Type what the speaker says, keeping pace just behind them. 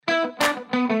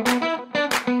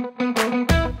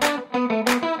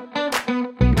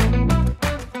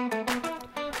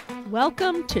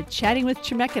Welcome to Chatting with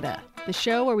Chemeketa, the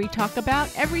show where we talk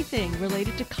about everything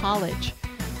related to college.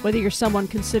 Whether you're someone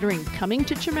considering coming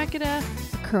to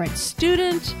Chemeketa, a current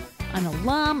student, an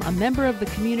alum, a member of the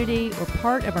community, or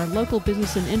part of our local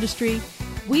business and industry,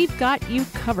 we've got you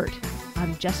covered.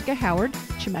 I'm Jessica Howard,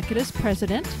 Chemeketa's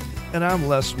president. And I'm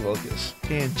Les Wilkes.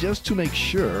 And just to make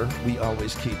sure we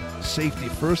always keep safety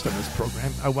first on this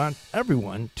program, I want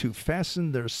everyone to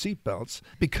fasten their seatbelts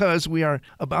because we are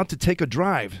about to take a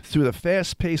drive through the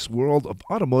fast-paced world of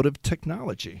automotive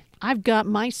technology. I've got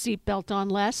my seatbelt on,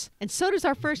 Les, and so does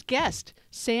our first guest,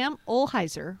 Sam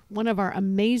Olheiser, one of our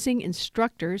amazing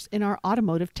instructors in our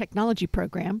automotive technology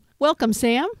program. Welcome,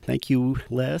 Sam. Thank you,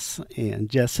 Les and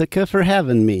Jessica, for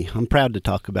having me. I'm proud to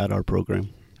talk about our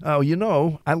program. Oh, you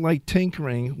know, I like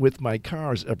tinkering with my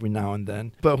cars every now and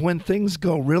then, but when things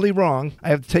go really wrong, I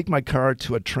have to take my car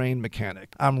to a trained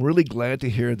mechanic. I'm really glad to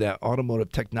hear that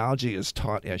automotive technology is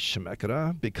taught at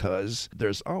Chemeketa because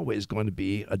there's always going to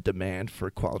be a demand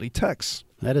for quality techs.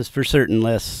 That is for certain,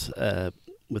 Les.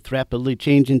 With rapidly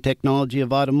changing technology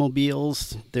of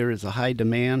automobiles, there is a high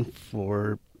demand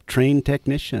for trained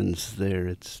technicians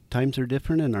there. Times are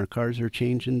different and our cars are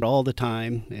changing all the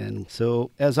time. And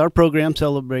so as our program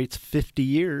celebrates 50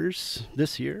 years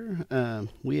this year,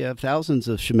 we have thousands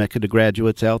of Chemeketa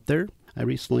graduates out there. I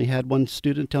recently had one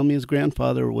student tell me his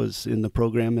grandfather was in the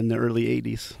program in the early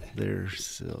 80s there.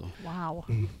 So wow.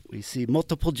 We see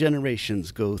multiple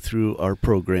generations go through our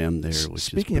program there.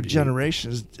 Speaking of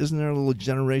generations, isn't there a little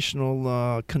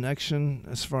generational connection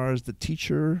as far as the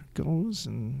teacher goes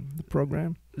in the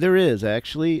program? There is,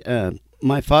 actually.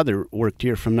 My father worked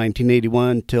here from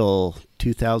 1981 till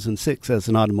 2006 as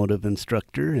an automotive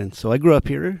instructor, and so I grew up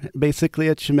here basically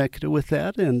at Chemeketa with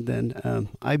that, and then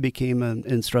I became an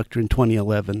instructor in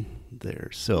 2011 there.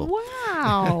 So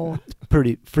wow,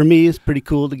 for me, it's pretty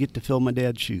cool to get to fill my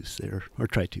dad's shoes there, or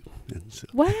try to. And so,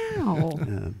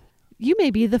 wow. You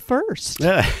may be the first.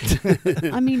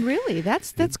 I mean, really,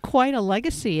 that's quite a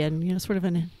legacy, and sort of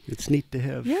an. It's neat to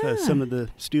have some of the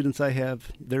students I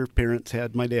have. Their parents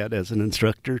had my dad as an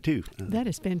instructor too. That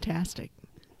is fantastic.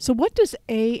 So, what does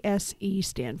ASE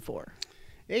stand for?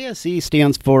 ASE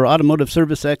stands for Automotive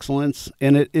Service Excellence,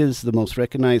 and it is the most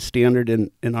recognized standard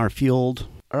in our field.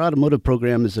 Our automotive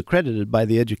program is accredited by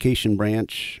the education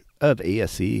branch of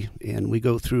ASE, and we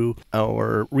go through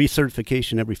our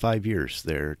recertification every 5 years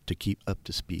there to keep up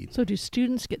to speed. So do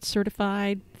students get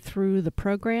certified through the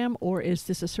program, or is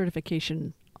this a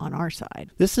certification on our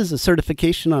side? This is a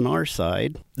certification on our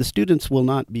side. The students will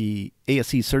not be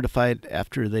ASE certified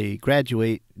after they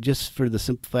graduate, just for the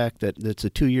simple fact that it's a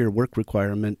 2-year work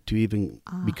requirement to even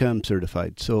become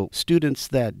certified. So students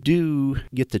that do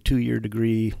get the 2-year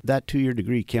degree, that 2-year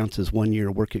degree counts as 1 year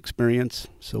work experience.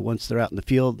 So once they're out in the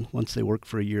field, once they work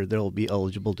for a year, they'll be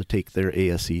eligible to take their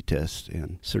ASE test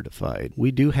and certified.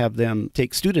 We do have them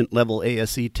take student level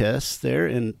ASE tests there,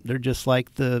 and they're just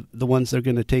like the ones they're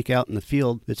going to take out in the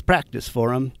field. It's practice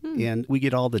for them, and we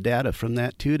get all the data from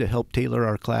that too to help tailor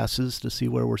our classes to see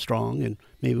where we're strong, and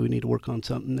maybe we need to work on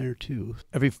something there too.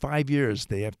 Every 5 years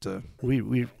they have to we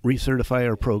recertify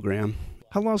our program.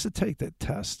 How long does it take, that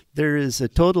test? There is a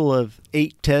total of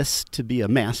 8 tests to be a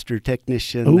master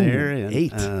technician there. And,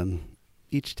 8.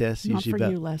 Each test not usually for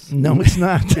about... you, Les. No, it's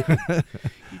not.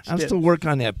 I'm still working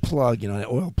on that plug, that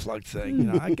oil plug thing.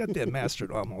 I got that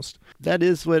mastered almost. That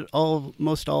is what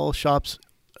most all shops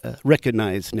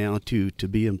recognize now to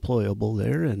be employable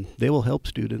there, and they will help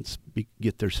students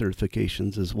get their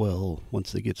certifications as well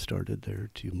once they get started there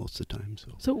too most of the time.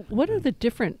 So what are the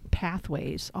different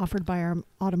pathways offered by our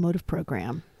automotive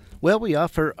program? Well, we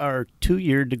offer our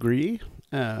 2-year degree,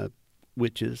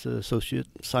 which is associate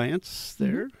science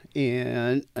there,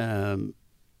 and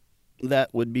that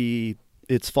would be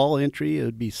its fall entry. It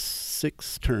would be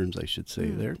 6 terms, I should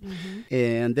say, there.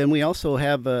 And then we also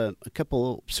have a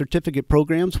couple certificate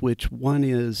programs, which one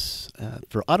is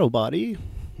for auto body.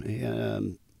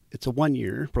 It's a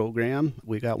 1-year program.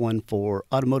 We got one for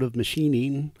automotive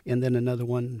machining, and then another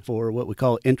one for what we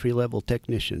call entry-level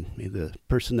technician. The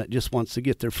person that just wants to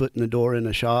get their foot in the door in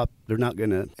a shop. They're not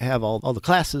going to have all the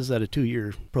classes that a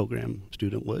 2-year program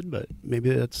student would, but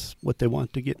maybe that's what they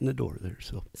want to get in the door there.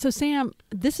 So Sam,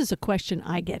 this is a question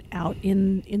I get out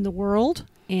in the world,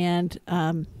 and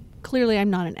clearly I'm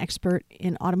not an expert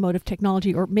in automotive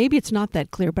technology, or maybe it's not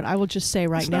that clear, but I will just say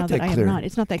right now that I am not.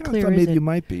 It's not that clear, is maybe it? you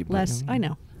might be. Les, I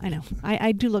know.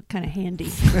 I do look kind of handy.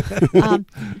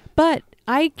 But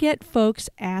I get folks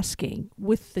asking,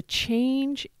 with the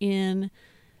change in,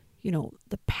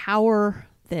 the power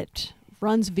that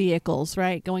runs vehicles,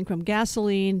 right? Going from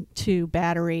gasoline to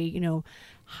battery,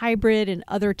 hybrid and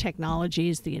other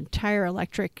technologies, the entire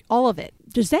electric, all of it.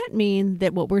 Does that mean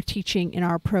that what we're teaching in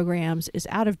our programs is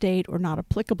out of date or not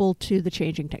applicable to the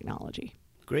changing technology?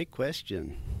 Great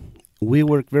question. We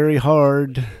work very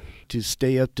hard to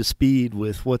stay up to speed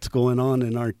with what's going on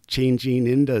in our changing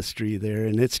industry there,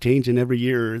 and it's changing every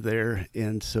year there.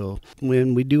 And so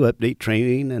when we do update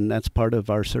training, and that's part of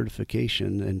our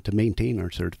certification, and to maintain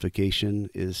our certification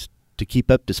is to keep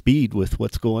up to speed with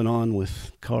what's going on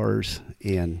with cars.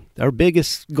 And our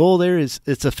biggest goal there is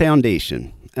it's a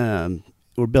foundation.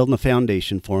 We're building a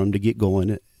foundation for them to get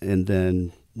going, and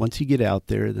then once you get out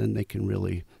there, then they can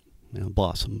really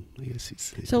blossom, I guess.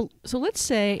 So let's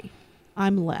say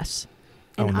I'm Les,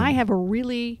 and I have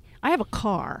a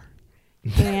car,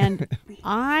 and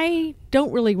I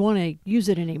don't really want to use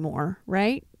it anymore,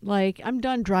 right? Like, I'm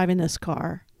done driving this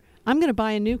car. I'm going to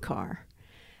buy a new car.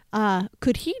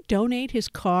 Could he donate his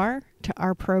car to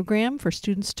our program for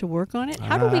students to work on it?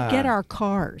 How do we get our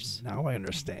cars? Now I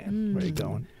understand where you're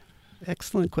going.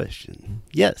 Excellent question.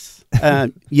 Yes.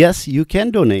 Yes, you can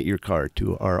donate your car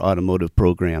to our automotive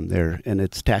program there, and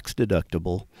it's tax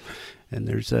deductible. And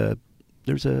there's a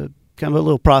kind of a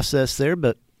little process there,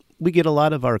 but we get a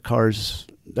lot of our cars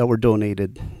that were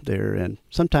donated there, and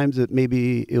sometimes it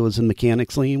was a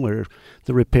mechanic's lien where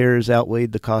the repairs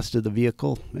outweighed the cost of the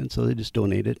vehicle, and so they just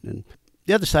donate it. And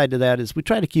the other side to that is we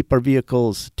try to keep our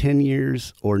vehicles 10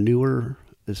 years or newer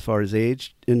as far as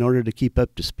age in order to keep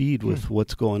up to speed with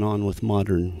what's going on with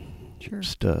modern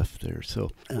stuff there. So,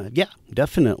 yeah,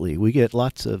 definitely. We get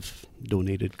lots of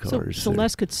donated cars. So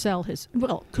Les could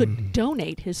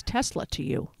donate his Tesla to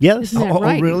you. Yes. Isn't that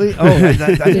right? Oh, really? Oh, I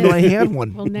didn't know I had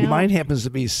one. Well, now, mine happens to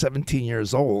be 17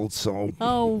 years old, so,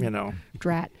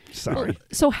 drat. Sorry. Well,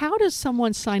 so how does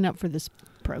someone sign up for this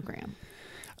program?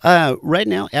 Right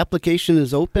now, application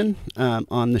is open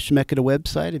on the Chemeketa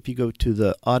website. If you go to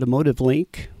the Automotive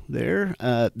link there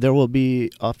will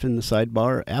be off in the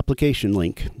sidebar application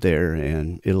link there,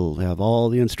 and it'll have all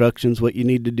the instructions, what you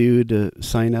need to do to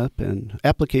sign up, and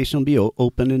application will be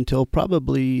open until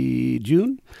probably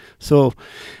June. So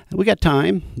we got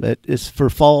time, but it's for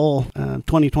fall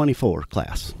 2024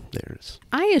 class.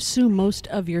 I assume most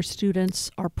of your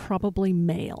students are probably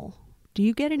male. Do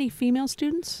you get any female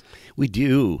students? We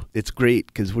do. It's great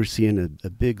because we're seeing a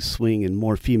big swing in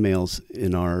more females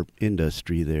in our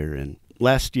industry there. And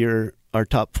last year, our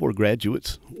top 4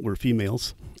 graduates were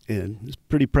females, and I was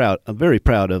pretty proud. I'm very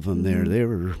proud of them there. They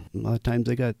were, a lot of times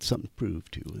they got something to prove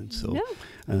to, and so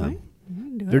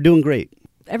they're doing great.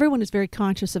 Everyone is very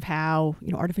conscious of how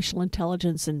artificial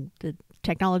intelligence and the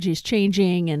technology is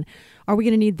changing, and are we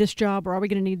going to need this job or are we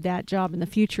going to need that job in the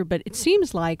future? But it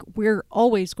seems like we're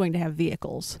always going to have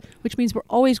vehicles, which means we're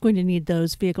always going to need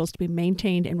those vehicles to be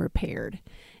maintained and repaired,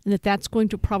 and that's going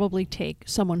to probably take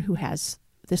someone who has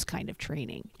this kind of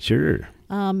training. Sure.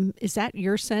 Is that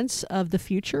your sense of the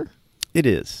future? It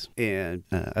is. And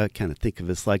I kind of think of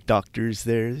us like doctors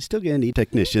there. They're still going to need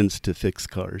technicians to fix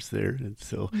cars there. And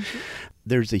so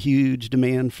there's a huge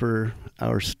demand for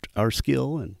our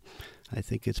skill, and I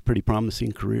think it's a pretty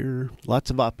promising career. Lots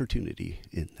of opportunity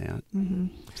in that. Mm-hmm.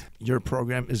 Your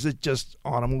program, is it just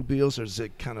automobiles, or does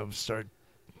it kind of start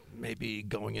maybe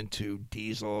going into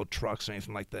diesel trucks or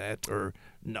anything like that, or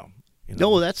no?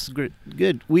 No, that's good.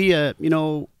 We,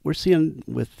 we're seeing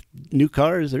with new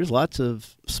cars, there's lots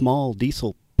of small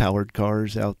diesel-powered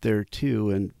cars out there too,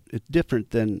 and it's different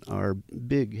than our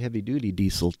big heavy-duty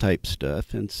diesel type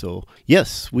stuff. And so,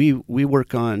 yes, we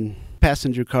work on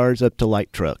passenger cars up to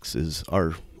light trucks is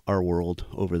our world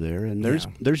over there, and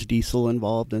there's diesel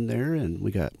involved in there, and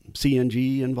we got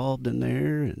CNG involved in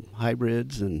there, and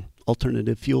hybrids and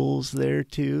alternative fuels there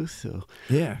too. So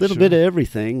a little bit of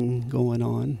everything going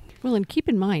on. Well, and keep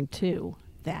in mind too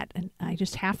that, and I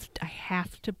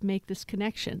have to make this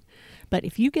connection, but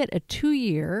if you get a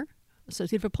 2-year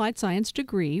Associate of Applied Science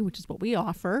degree, which is what we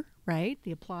offer, right?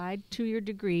 The applied 2-year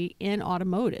degree in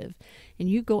automotive, and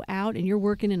you go out and you're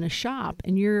working in a shop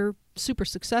and you're super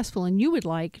successful and you would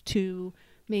like to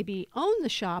maybe own the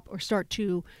shop or start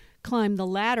to climb the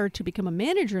ladder to become a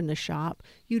manager in the shop,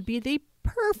 you'd be the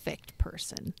perfect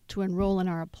person to enroll in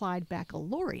our applied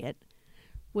baccalaureate,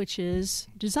 which is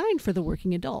designed for the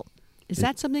working adult. Is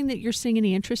that something that you're seeing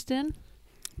any interest in?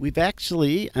 We've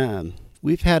actually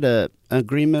we've had an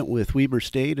agreement with Weber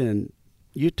State in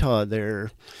Utah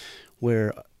there,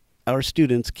 where our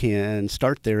students can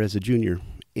start there as a junior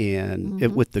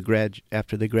and with the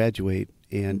after they graduate,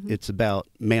 and it's about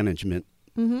management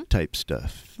type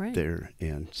stuff Right. there.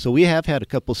 And so we have had a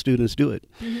couple students do it.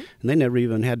 Mm-hmm. And they never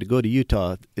even had to go to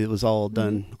Utah. It was all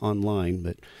done online.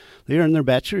 But they earned their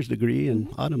bachelor's degree in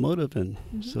automotive, and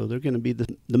so they're going to be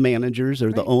the managers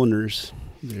or the Right. owners.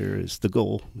 There is the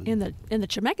goal. In the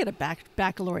Chemeketa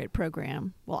baccalaureate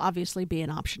program will obviously be an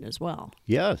option as well.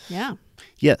 Yes. Yeah,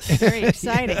 Yes. very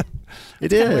exciting. It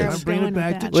That's kinda where I is. was I'm bringing it going with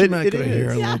back to that. Well, it Chemeketa here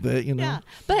is. a little bit, you know. Yeah,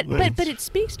 but it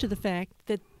speaks to the fact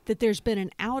that there's been an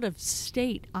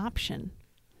out-of-state option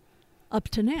up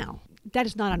to now. That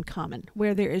is not uncommon,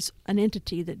 where there is an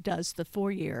entity that does the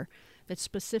 4-year that's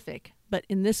specific. But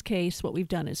in this case, what we've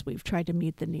done is we've tried to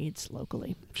meet the needs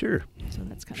locally. Sure. So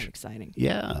that's kind of exciting.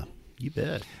 Yeah. You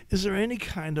bet. Is there any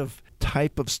kind of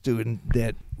type of student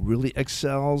that really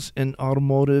excels in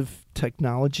automotive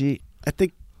technology? I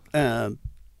think, I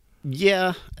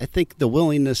think the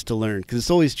willingness to learn, because it's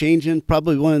always changing.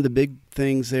 Probably one of the big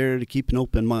things there to keep an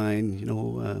open mind.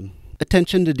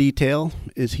 Attention to detail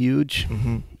is huge,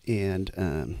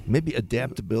 and Maybe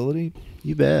adaptability?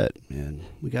 you bet. And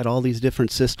we got all these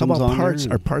different How systems about on parts?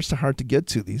 there. Are parts hard to get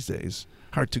to these days?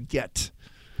 Hard to get.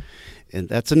 And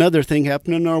that's another thing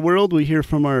happening in our world. We hear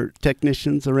from our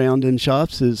technicians around in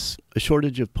shops is a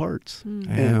shortage of parts.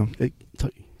 Yeah. And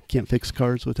can't fix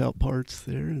cars without parts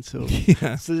there, and so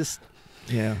Yeah. so this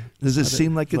Yeah. Does it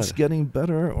seem like it's getting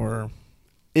better, or?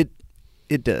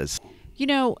 it does.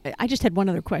 I just had one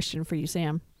other question for you,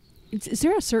 Sam. Is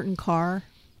there a certain car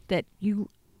that you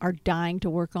are dying to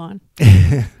work on?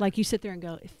 Like you sit there and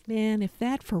go, if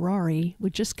that Ferrari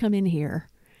would just come in here,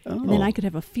 and then I could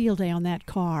have a field day on that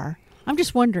car. I'm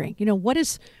just wondering, what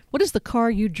is the car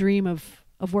you dream of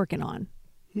working on?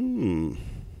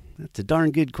 That's a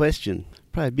darn good question.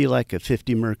 Probably be like a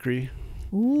 50 Mercury.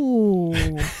 Ooh.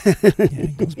 Yeah,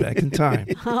 it goes back in time.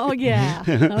 Oh, yeah.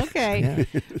 Okay.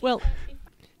 Yeah. Well,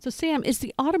 so Sam, is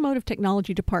the Automotive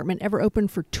Technology Department ever open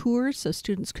for tours so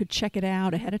students could check it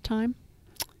out ahead of time?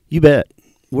 You bet.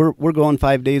 We're going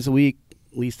 5 days a week,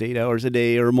 at least 8 hours a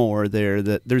day or more there.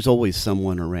 That there's always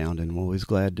someone around, and we're always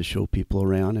glad to show people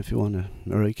around if you want to,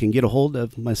 or you can get a hold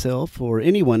of myself or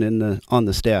anyone on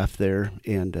the staff there,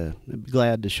 and I'd be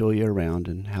glad to show you around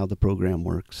and how the program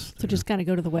works. So just kind of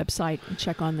go to the website and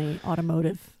check on the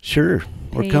automotive Sure.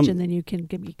 Or page, come. and then you can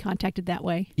be contacted that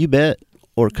way. You bet.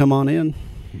 Or come on in.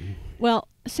 Well,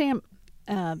 Sam,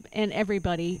 and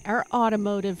everybody, our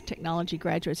automotive technology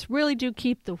graduates really do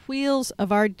keep the wheels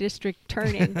of our district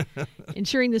turning,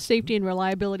 ensuring the safety and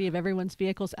reliability of everyone's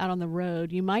vehicles out on the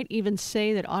road. You might even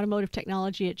say that automotive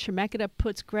technology at Chemeketa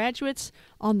puts graduates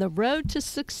on the road to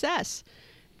success.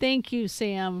 Thank you,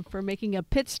 Sam, for making a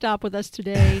pit stop with us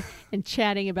today and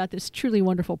chatting about this truly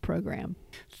wonderful program.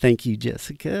 Thank you,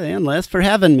 Jessica and Les, for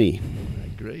having me.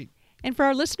 Great. And for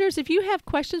our listeners, if you have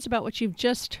questions about what you've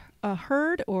just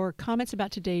heard or comments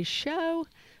about today's show,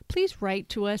 please write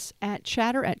to us at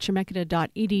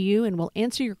chatter@chemeketa.edu, and we'll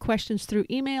answer your questions through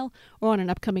email or on an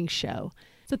upcoming show.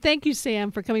 So thank you, Sam,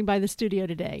 for coming by the studio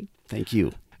today. Thank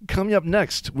you. Coming up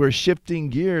next, we're shifting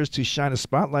gears to shine a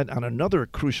spotlight on another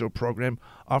crucial program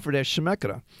offered at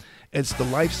Chemeketa. It's the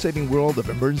life-saving world of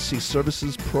emergency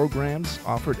services programs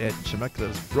offered at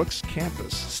Chemeketa's Brooks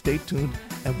campus. Stay tuned,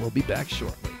 and we'll be back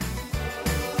shortly.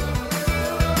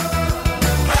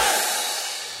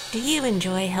 Do you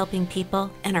enjoy helping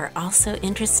people and are also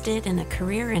interested in a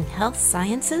career in health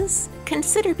sciences?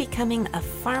 Consider becoming a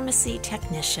pharmacy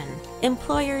technician.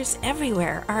 Employers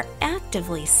everywhere are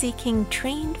actively seeking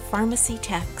trained pharmacy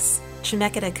techs.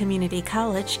 Chemeketa Community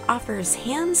College offers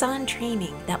hands-on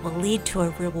training that will lead to a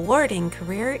rewarding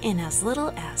career in as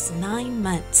little as 9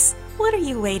 months. What are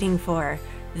you waiting for?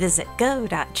 Visit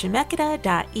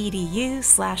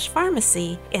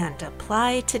go.chemeketa.edu/pharmacy and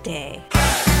apply today.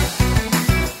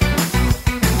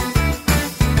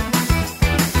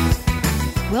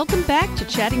 Welcome back to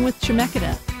Chatting with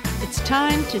Chemeketa. It's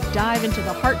time to dive into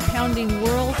the heart-pounding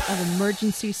world of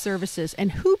emergency services.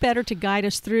 And who better to guide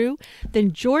us through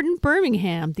than Jordan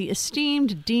Bermingham, the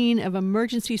esteemed Dean of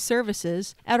Emergency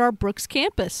Services at our Brooks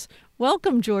campus.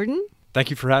 Welcome, Jordan. Thank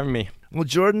you for having me. Well,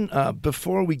 Jordan,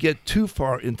 before we get too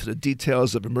far into the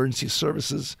details of emergency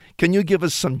services, can you give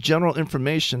us some general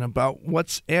information about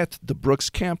what's at the Brooks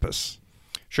campus?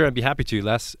 Sure, I'd be happy to,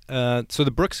 Les. So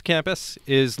the Brooks campus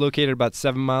is located about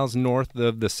 7 miles north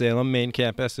of the Salem main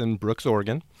campus in Brooks,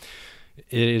 Oregon.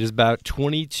 It is about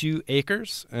 22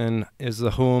 acres and is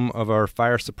the home of our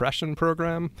fire suppression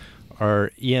program,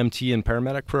 our EMT and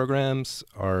paramedic programs,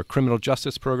 our criminal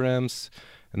justice programs,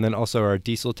 and then also our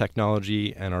diesel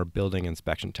technology and our building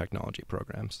inspection technology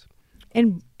programs.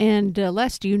 And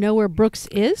Les, do you know where Brooks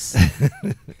is?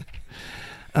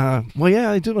 Well,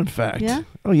 yeah, I do, in fact. Yeah?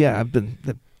 Oh, yeah, I've been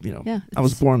I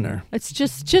was born there. It's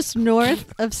just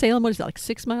north of Salem. What is that, like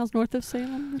 6 miles north of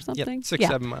Salem or something? Yep, 6,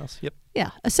 7 miles. Yep.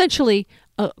 Yeah, essentially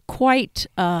quite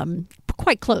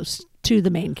close to the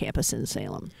main campus in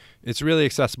Salem. It's really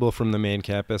accessible from the main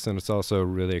campus, and it's also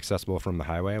really accessible from the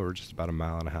highway. We're just about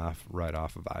 1.5 miles right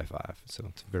off of I-5, so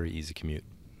it's a very easy commute.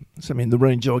 So, I mean, the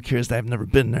running joke here is that I've never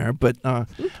been there, but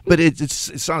it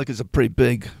sounds like it's a pretty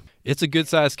big. It's a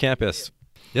good-sized campus.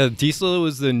 Yeah, Diesel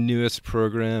was the newest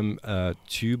program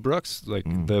to Brooks.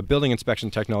 The building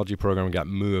inspection technology program got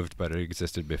moved, but it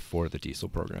existed before the Diesel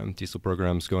program. Diesel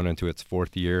program's going into its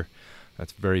 4th year.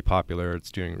 That's very popular.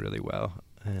 It's doing really well.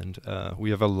 And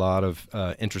we have a lot of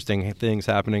interesting things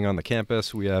happening on the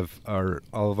campus. We have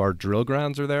all of our drill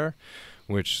grounds are there,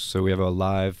 so we have a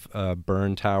live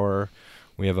burn tower.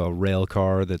 We have a rail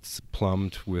car that's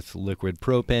plumbed with liquid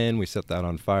propane. We set that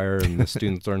on fire, and the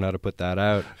students learn how to put that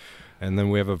out. And then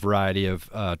we have a variety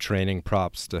of training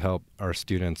props to help our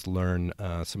students learn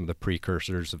some of the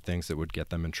precursors of things that would get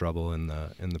them in trouble in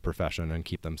the profession and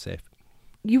keep them safe.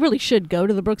 You really should go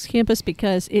to the Brooks campus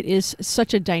because it is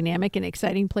such a dynamic and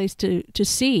exciting place to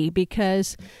see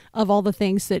because of all the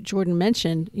things that Jordan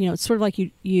mentioned. It's sort of like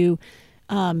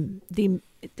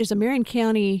there's a Marion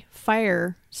County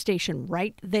fire station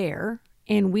right there,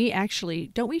 and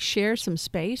don't we share some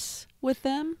space with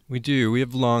them? We do. We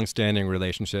have long-standing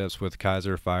relationships with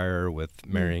Kaiser Fire, with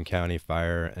Marion County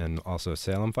Fire, and also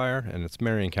Salem Fire. And it's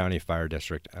Marion County Fire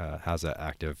District has an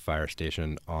active fire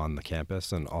station on the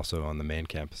campus and also on the main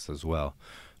campus as well.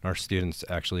 Our students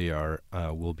actually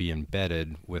will be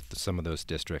embedded with some of those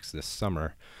districts this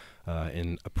summer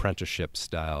in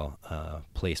apprenticeship-style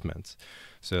placements.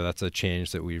 So that's a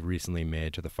change that we recently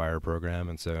made to the fire program.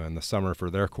 And so in the summer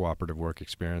for their cooperative work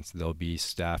experience, they'll be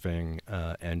staffing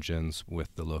engines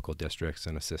with the local districts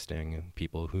and assisting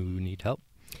people who need help.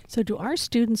 So do our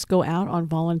students go out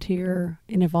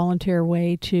in a volunteer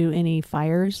way to any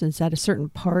fires? Is that a certain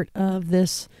part of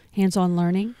this hands-on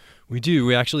learning? We do.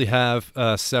 We actually have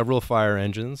several fire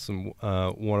engines, and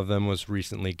one of them was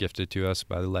recently gifted to us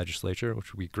by the legislature,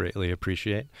 which we greatly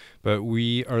appreciate. But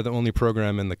we are the only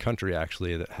program in the country,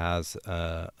 actually, that has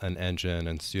an engine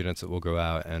and students that will go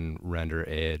out and render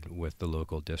aid with the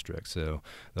local districts. So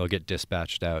they'll get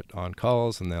dispatched out on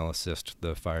calls, and they'll assist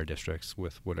the fire districts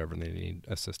with whatever they need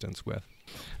assistance with.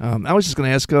 I was just going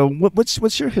to ask,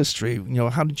 what's your history?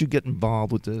 How did you get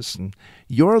involved with this and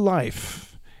your life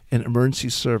in emergency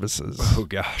services? Oh,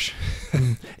 gosh.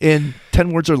 In 10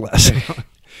 words or less.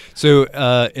 So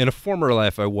in a former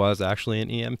life, I was actually an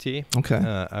EMT. Okay.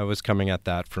 I was coming at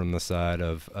that from the side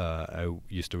of I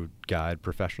used to guide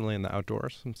professionally in the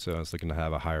outdoors. And so I was looking to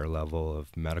have a higher level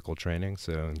of medical training.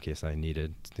 So in case I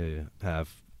needed to have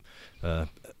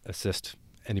assist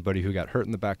anybody who got hurt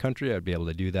in the backcountry, I'd be able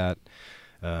to do that.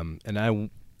 And I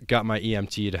got my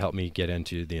EMT to help me get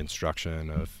into the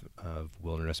instruction of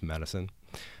wilderness medicine.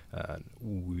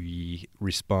 We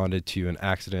responded to an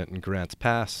accident in Grants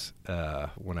Pass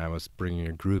when I was bringing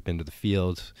a group into the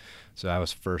field. So I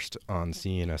was first on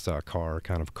scene. I saw a car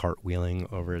kind of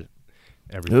cartwheeling over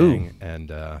everything. Ooh.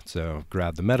 And so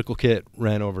grabbed the medical kit,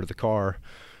 ran over to the car,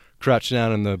 crouched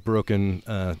down in the broken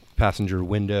passenger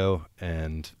window,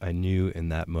 and I knew in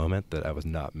that moment that I was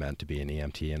not meant to be an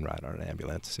EMT and ride on an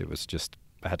ambulance. It was just,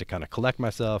 I had to kind of collect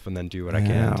myself and then do what I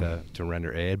can to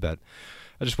render aid, but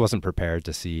I just wasn't prepared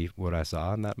to see what I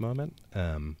saw in that moment.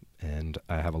 And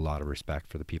I have a lot of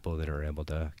respect for the people that are able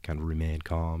to kind of remain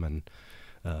calm and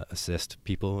assist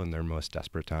people in their most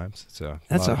desperate times. So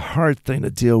that's a hard thing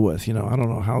to deal with. I don't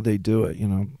know how they do it.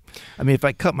 I mean, if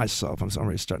I cut myself, I'm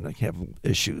already starting to have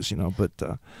issues.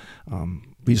 But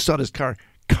we saw this car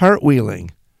cartwheeling.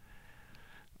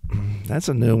 That's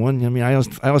a new one. I mean, I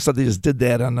always thought they just did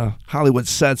that on the Hollywood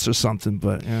sets or something,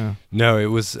 but yeah. No, it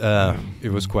was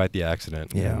quite the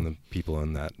accident. Yeah, and the people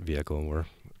in that vehicle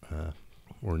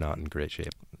were not in great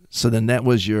shape. So then that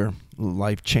was your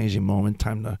life-changing moment.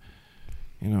 Time to,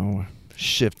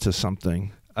 shift to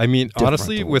something. I mean,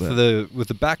 honestly, with the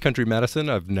backcountry medicine,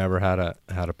 I've never had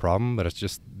a problem, but it's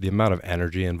just the amount of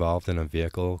energy involved in a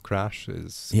vehicle crash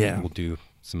will do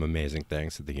some amazing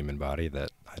things to the human body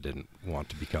that I didn't want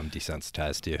to become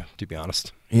desensitized to be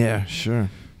honest. Yeah,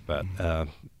 sure. But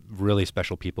really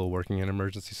special people working in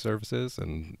emergency services,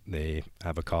 and they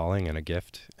have a calling and a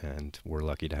gift, and we're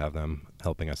lucky to have them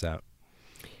helping us out.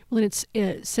 Well, it's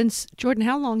since, Jordan,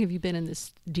 how long have you been in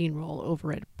this dean role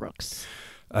over at Brooks?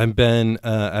 I've been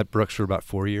at Brooks for about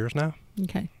 4 years now.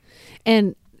 Okay.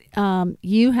 And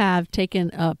you have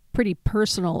taken a pretty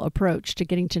personal approach to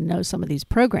getting to know some of these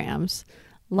programs,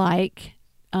 like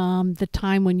the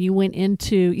time when you went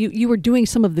into, you were doing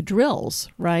some of the drills,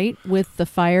 right, with the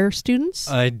fire students?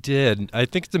 I did. I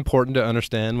think it's important to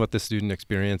understand what the student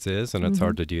experience is, and it's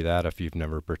hard to do that if you've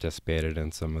never participated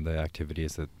in some of the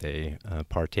activities that they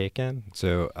partake in.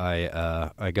 So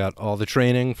I got all the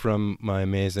training from my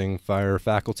amazing fire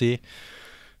faculty,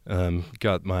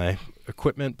 got my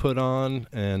equipment put on,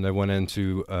 and I went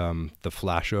into the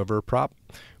flashover prop,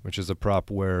 which is a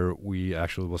prop where we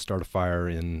actually will start a fire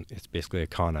in, it's basically a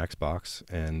Connex box,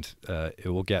 and it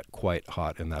will get quite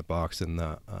hot in that box. In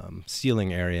the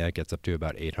ceiling area, it gets up to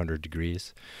about 800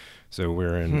 degrees. So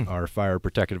we're in our fire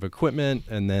protective equipment,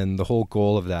 and then the whole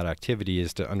goal of that activity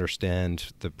is to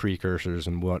understand the precursors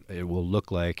and what it will look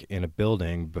like in a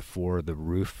building before the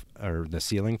roof or the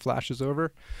ceiling flashes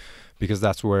over, because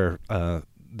that's where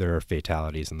there are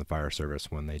fatalities in the fire service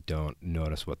when they don't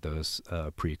notice what those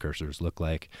precursors look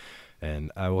like.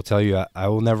 And I will tell you, I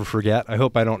will never forget. I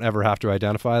hope I don't ever have to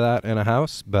identify that in a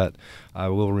house, but I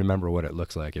will remember what it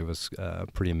looks like. It was a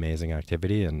pretty amazing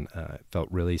activity, and it felt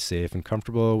really safe and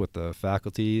comfortable with the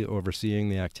faculty overseeing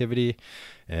the activity.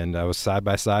 And I was side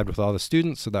by side with all the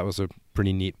students, so that was a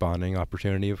pretty neat bonding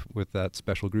opportunity with that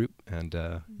special group. And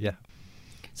yeah.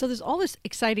 So there's all this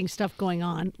exciting stuff going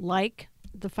on, like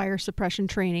the fire suppression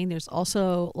training. There's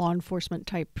also law enforcement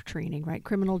type training, right?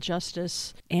 Criminal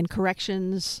justice and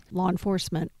corrections, law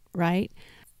enforcement, right?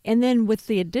 And then with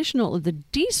the additional of the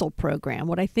diesel program,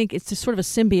 what I think it's just sort of a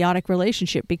symbiotic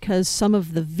relationship, because some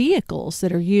of the vehicles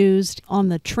that are used on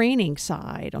the training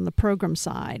side, on the program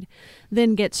side,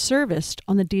 then get serviced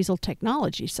on the diesel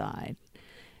technology side.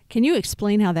 Can you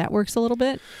explain how that works a little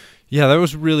bit? Yeah, that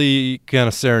was really kind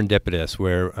of serendipitous,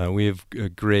 where we have a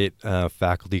great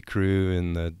faculty crew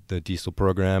in the diesel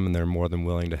program, and they're more than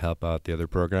willing to help out the other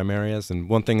program areas. And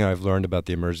one thing I've learned about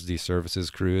the emergency services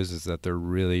crews is that they're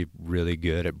really, really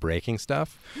good at breaking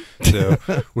stuff. So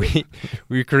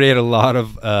we create a lot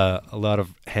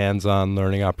of hands-on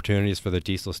learning opportunities for the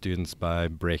diesel students by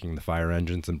breaking the fire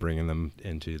engines and bringing them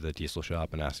into the diesel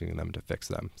shop and asking them to fix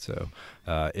them. So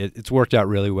it's worked out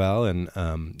really well, and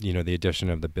the addition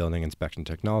of the building inspection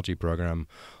technology program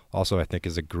also, I think,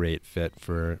 is a great fit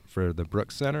for the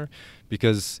Brooks Center,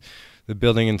 because the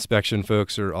building inspection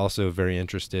folks are also very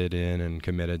interested in and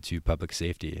committed to public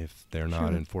safety. If they're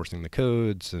not enforcing the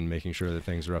codes and making sure that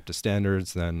things are up to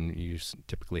standards, then you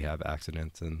typically have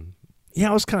accidents. And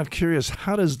yeah, I was kind of curious,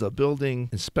 how does the building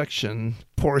inspection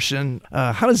portion,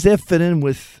 how does that fit in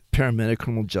with paramedic,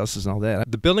 criminal justice, and all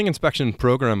that? The building inspection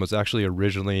program was actually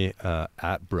originally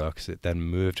at Brooks. It then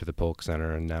moved to the Polk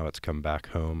Center, and now it's come back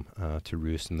home to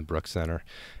roost in the Brooks Center.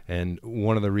 And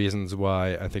one of the reasons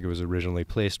why I think it was originally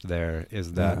placed there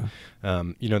is that,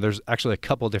 there's actually a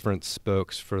couple different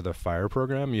spokes for the fire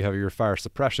program. You have your fire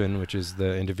suppression, which is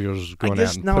the individuals going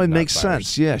out and now it putting makes out fires.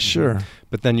 sense. Yeah, sure.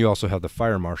 But then you also have the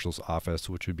fire marshal's office,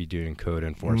 which would be doing code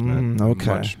enforcement,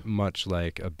 much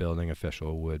like a building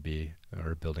official would be,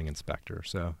 or a building inspector.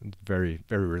 So it's very,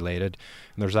 very related.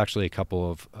 And there's actually a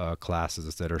couple of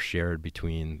classes that are shared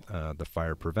between the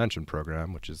fire prevention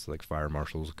program, which is like fire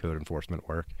marshal's code enforcement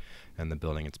work, and the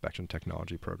building inspection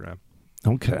technology program.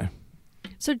 Okay.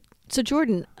 So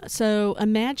Jordan,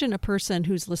 imagine a person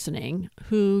who's listening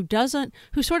who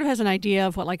sort of has an idea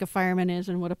of what like a fireman is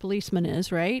and what a policeman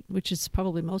is, right? Which is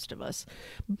probably most of us,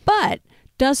 but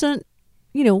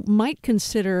might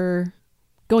consider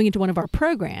going into one of our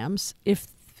programs if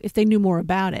they knew more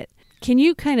about it. Can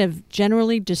you kind of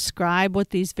generally describe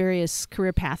what these various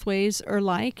career pathways are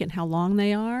like and how long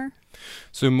they are?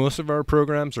 So most of our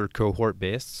programs are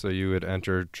cohort-based, so you would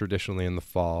enter traditionally in the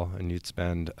fall, and you'd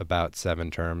spend about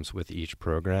 7 terms with each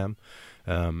program.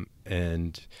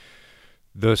 And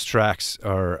those tracks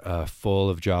are full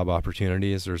of job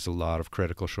opportunities. There's a lot of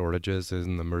critical shortages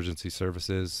in the emergency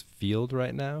services field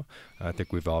right now. I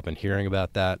think we've all been hearing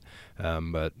about that.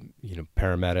 But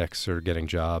paramedics are getting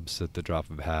jobs at the drop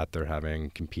of a hat. They're having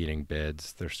competing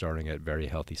bids. They're starting at very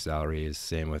healthy salaries.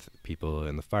 Same with people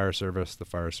in the fire service. The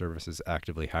fire service is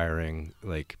actively hiring.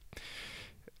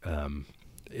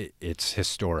 It's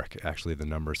historic, actually, the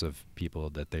numbers of people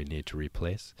that they need to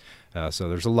replace. So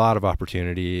there's a lot of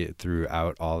opportunity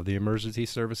throughout all of the emergency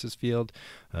services field,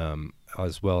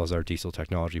 as well as our diesel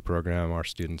technology program. Our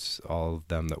students, all of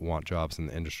them that want jobs in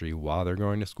the industry while they're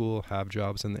going to school, have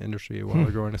jobs in the industry while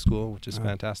they're going to school, which is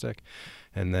fantastic.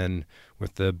 And then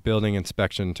with the building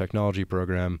inspection technology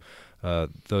program,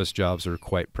 those jobs are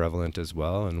quite prevalent as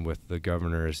well. And with the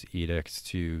governor's edicts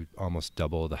to almost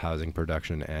double the housing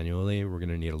production annually, we're going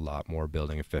to need a lot more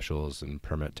building officials and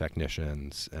permit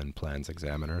technicians and plans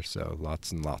examiners. So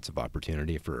lots and lots of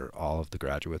opportunity for all of the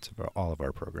graduates of all of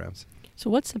our programs. So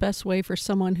what's the best way for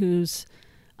someone who's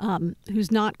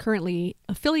who's not currently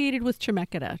affiliated with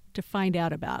Chemeketa to find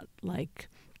out about, like,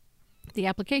 the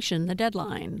application, the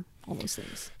deadline, all those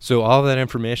things? So all that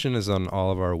information is on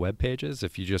all of our web pages.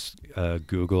 If you just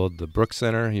Googled the Brooks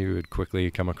Center, you would quickly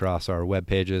come across our web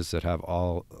pages that have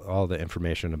all the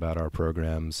information about our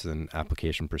programs and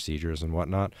application procedures and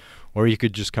whatnot. Or you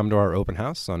could just come to our open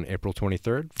house on April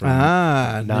 23rd. From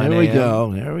 9 there we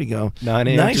go. There we go. 9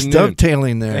 a.m. Nice to noon.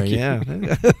 dovetailing there. Yeah.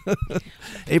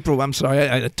 April, I'm sorry,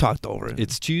 I talked over it.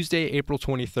 It's Tuesday, April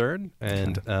 23rd,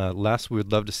 and Les, we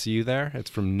would love to see you there. It's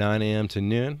from 9 a.m. to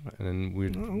noon, and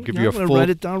we'd give you a full, write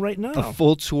it down right now. a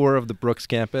full tour of the Brooks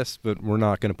campus, but we're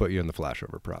not going to put you in the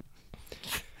flashover prop.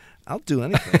 I'll do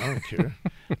anything. I don't care.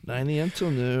 9 a.m.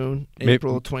 till noon,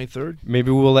 April 23rd. Maybe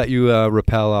we'll let you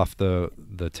rappel off the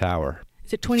tower.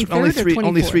 Is it 23rd Only or three, 24th?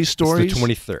 only 3 stories? It's the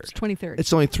 23rd. It's 23rd.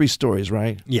 It's only 3 stories,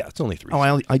 right? Yeah, it's only 3. Oh,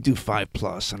 I do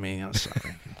 5+. I mean, I'm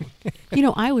sorry.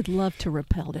 I would love to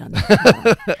rappel down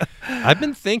there. I've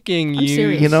been thinking I'm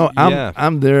serious. You know, Yeah.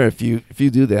 I'm there if you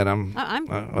do that. I'm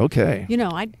okay.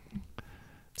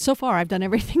 So far, I've done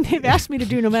everything they've asked me to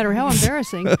do, no matter how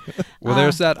embarrassing. Well,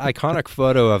 there's that iconic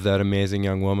photo of that amazing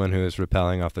young woman who is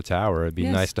rappelling off the tower. It'd be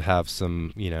Yes. nice to have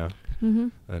some, Mm-hmm.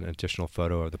 an additional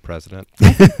photo of the president.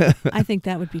 I think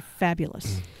that would be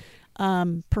fabulous.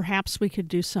 Perhaps we could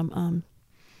do some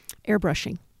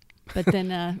airbrushing, but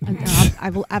then I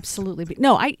will absolutely be.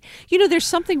 No, there's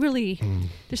something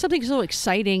there's something so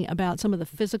exciting about some of the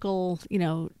physical,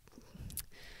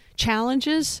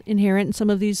 challenges inherent in some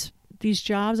of these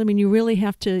jobs. I mean, you really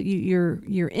have to.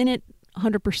 You're in it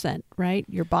 100%, right?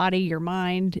 Your body, your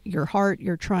mind, your heart.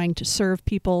 You're trying to serve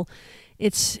people.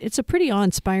 It's a pretty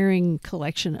awe-inspiring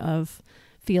collection of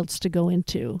fields to go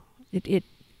into. It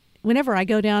whenever I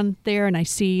go down there and I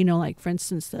see, like, for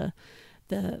instance, the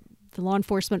law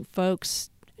enforcement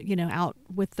folks, out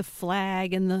with the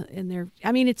flag and their.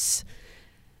 I mean, it's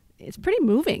pretty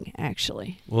moving,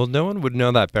 actually. Well, no one would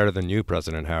know that better than you,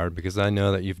 President Howard, because I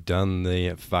know that you've done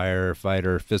the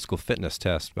firefighter physical fitness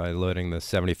test by loading the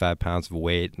 75 pounds of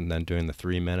weight and then doing the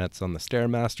 3 minutes on the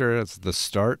Stairmaster. It's the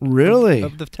start Really?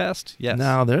 of the test. Yes.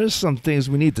 Now, there's some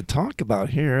things we need to talk about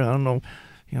here. I don't know,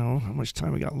 how much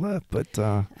time we got left, but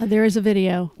There is a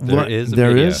video. There is a there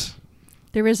video. is?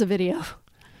 There is a video.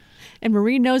 And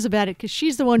Marie knows about it because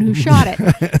she's the one who shot it.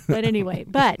 But anyway,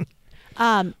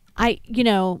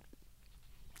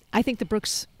 I think the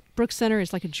Brooks Center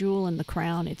is like a jewel in the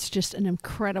crown. It's just an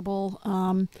incredible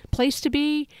place to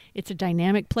be. It's a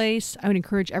dynamic place. I would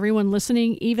encourage everyone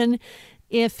listening, even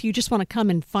if you just want to come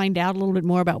and find out a little bit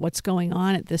more about what's going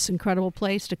on at this incredible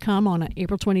place, to come on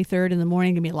April 23rd in the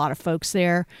morning. There'll be a lot of folks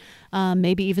there,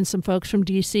 maybe even some folks from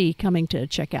D.C. coming to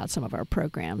check out some of our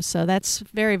programs. So that's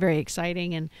very, very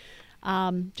exciting. And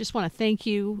just want to thank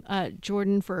you,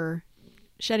 Jordan, for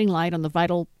shedding light on the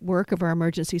vital work of our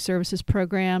emergency services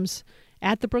programs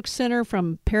at the Brooks Center,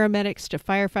 from paramedics to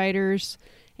firefighters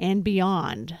and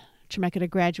beyond. Chemeketa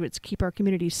graduates keep our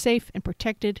communities safe and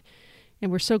protected,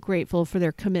 and we're so grateful for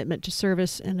their commitment to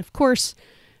service, and of course,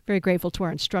 very grateful to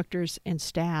our instructors and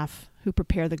staff who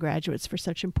prepare the graduates for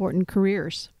such important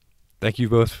careers. Thank you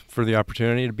both for the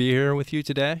opportunity to be here with you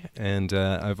today. And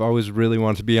I've always really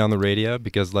wanted to be on the radio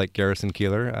because, like Garrison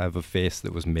Keillor, I have a face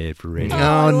that was made for radio.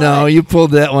 Oh, no, you pulled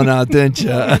that one out, didn't you?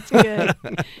 That's good.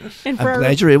 And I'm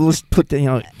glad you're able to put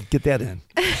that, get that in.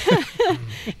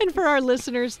 And for our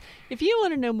listeners, if you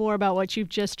want to know more about what you've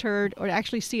just heard, or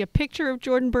actually see a picture of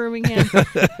Jordan Bermingham,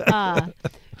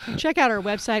 check out our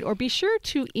website, or be sure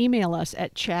to email us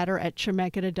at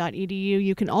chatter@chemeketa.edu.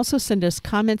 You can also send us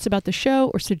comments about the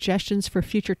show or suggestions for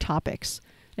future topics.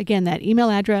 Again, that email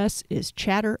address is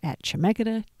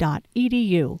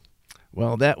chatter@chemeketa.edu.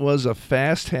 Well, that was a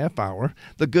fast half hour.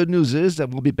 The good news is that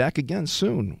we'll be back again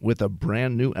soon with a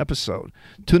brand new episode.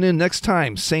 Tune in next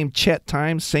time, same chat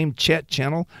time, same chat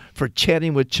channel. For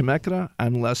Chatting with Chemeketa,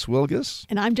 I'm Les Wilgus.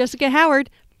 And I'm Jessica Howard.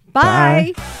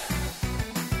 Bye. Bye.